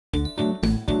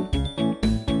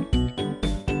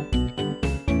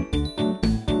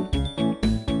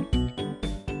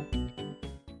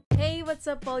what's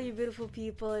up all you beautiful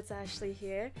people, it's Ashleigh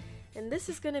here, and this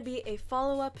is gonna be a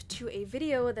follow-up to a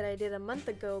video that I did a month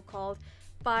ago called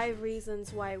 5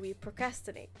 Reasons Why We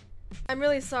Procrastinate. I'm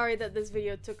really sorry that this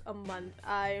video took a month.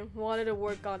 I wanted to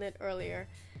work on it earlier.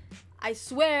 I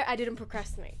swear I didn't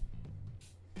procrastinate.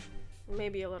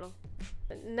 Maybe a little.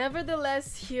 But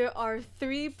nevertheless, here are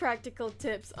 3 practical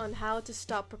tips on how to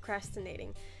stop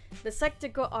procrastinating. The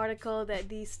Psych2Go article that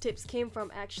these tips came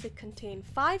from actually contained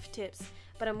 5 tips,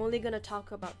 but I'm only gonna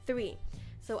talk about 3.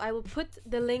 So I will put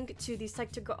the link to the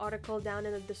Psych2Go article down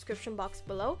in the description box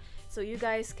below, so you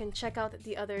guys can check out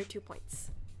the other 2 points.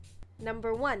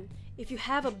 Number 1, if you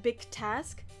have a big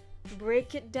task,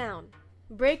 break it down.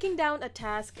 Breaking down a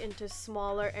task into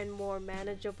smaller and more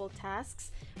manageable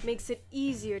tasks makes it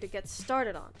easier to get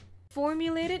started on.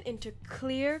 Formulate it into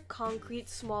clear, concrete,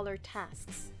 smaller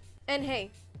tasks. And hey,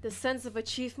 the sense of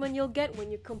achievement you'll get when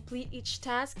you complete each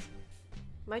task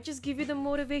might just give you the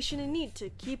motivation you need to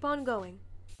keep on going.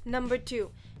 Number 2,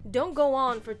 don't go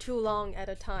on for too long at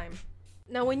a time.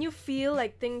 Now when you feel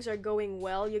like things are going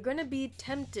well, you're gonna be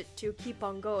tempted to keep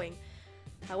on going.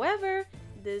 However,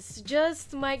 this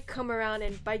just might come around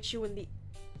and bite you in the...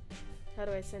 How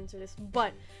do I censor this?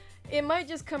 Butt. It might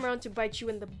just come around to bite you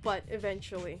in the butt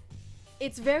eventually.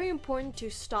 It's very important to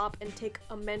stop and take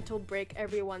a mental break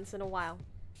every once in a while.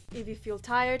 If you feel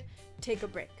tired, take a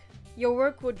break. Your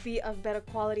work would be of better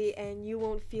quality and you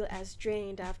won't feel as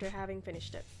drained after having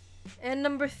finished it. And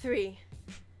number 3,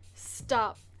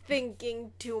 stop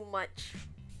thinking too much.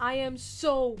 I am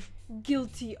so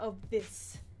guilty of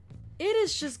this. It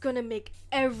is just gonna make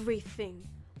everything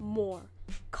more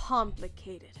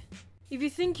complicated. If you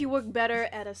think you work better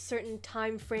at a certain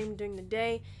time frame during the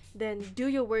day, then do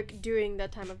your work during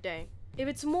that time of day. If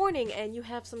it's morning and you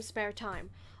have some spare time,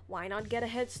 why not get a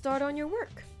head start on your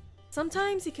work?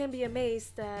 Sometimes you can be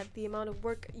amazed at the amount of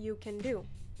work you can do.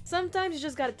 Sometimes you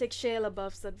just gotta take Shia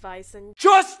LaBeouf's advice and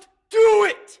just do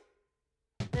it!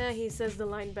 He says the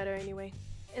line better anyway.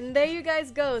 And there you guys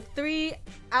go, 3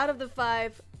 out of the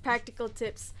 5 practical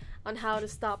tips on how to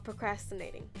stop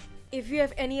procrastinating. If you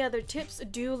have any other tips,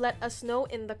 do let us know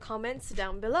in the comments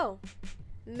down below.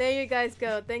 And there you guys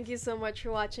go. Thank you so much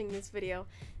for watching this video.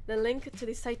 The link to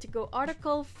the Psych2Go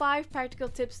article, 5 practical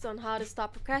tips on how to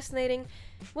stop procrastinating,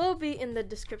 will be in the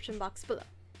description box below.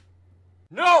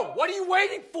 No! What are you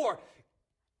waiting for?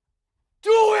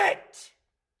 Do it!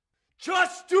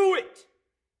 Just do it!